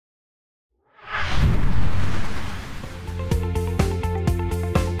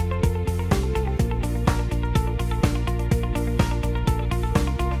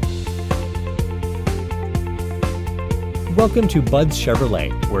Welcome to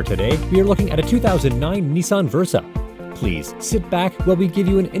Budds'Chevrolet, where today we are looking at a 2009 Nissan Versa. Please sit back while we give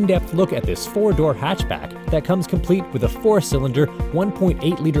you an in-depth look at this four-door hatchback that comes complete with a four-cylinder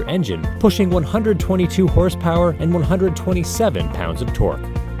 1.8-liter engine pushing 122 horsepower and 127 pounds of torque.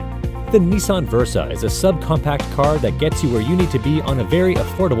 The Nissan Versa is a subcompact car that gets you where you need to be on a very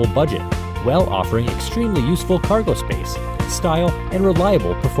affordable budget, while offering extremely useful cargo space, style, and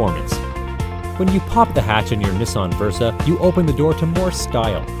reliable performance. When you pop the hatch in your Nissan Versa, you open the door to more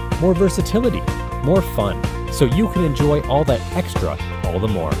style, more versatility, more fun, so you can enjoy all that extra all the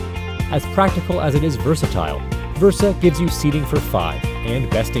more. As practical as it is versatile, Versa gives you seating for 5 and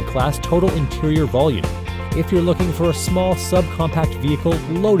best-in-class total interior volume. If you're looking for a small subcompact vehicle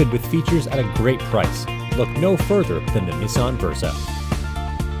loaded with features at a great price, look no further than the Nissan Versa.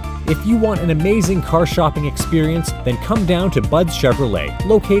 If you want an amazing car shopping experience, then come down to Budds'Chevrolet,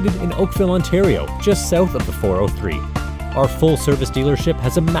 located in Oakville, Ontario, just south of the 403. Our full-service dealership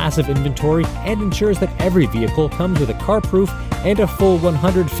has a massive inventory and ensures that every vehicle comes with a car-proof and a full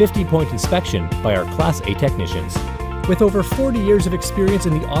 150-point inspection by our Class A technicians. With over 40 years of experience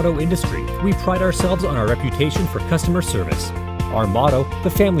in the auto industry, we pride ourselves on our reputation for customer service. Our motto, "The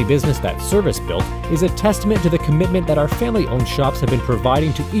family business that service built," is a testament to the commitment that our family-owned shops have been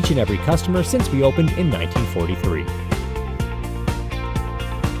providing to each and every customer since we opened in 1943.